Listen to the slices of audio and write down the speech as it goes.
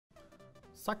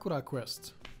Sakura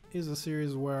Quest is a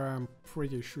series where I'm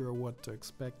pretty sure what to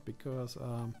expect because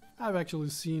I've actually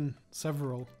seen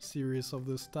several series of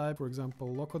this type. For example,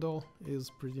 Lokodol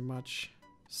is pretty much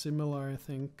similar, I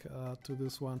think, to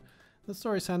this one. The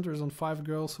story centers on 5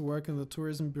 girls who work in the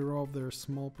tourism bureau of their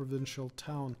small provincial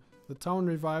town. The town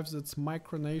revives its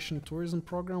micronation tourism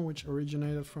program, which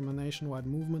originated from a nationwide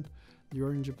movement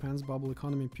during Japan's bubble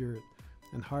economy period,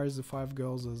 and hires the 5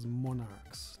 girls as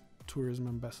monarchs, tourism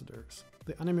ambassadors.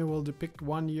 The anime will depict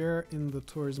 1 year in the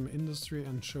tourism industry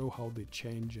and show how they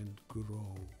change and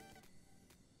grow.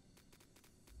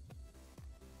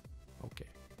 Okay.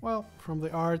 Well, from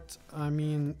the art, I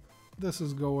mean, this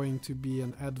is going to be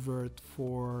an advert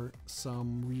for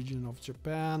some region of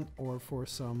Japan or for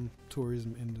some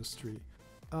tourism industry.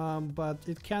 But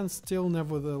it can still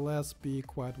nevertheless be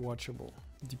quite watchable,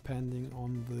 depending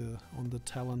on the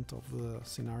talent of the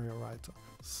scenario writer.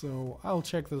 So I'll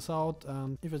check this out,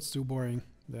 and if it's too boring,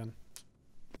 then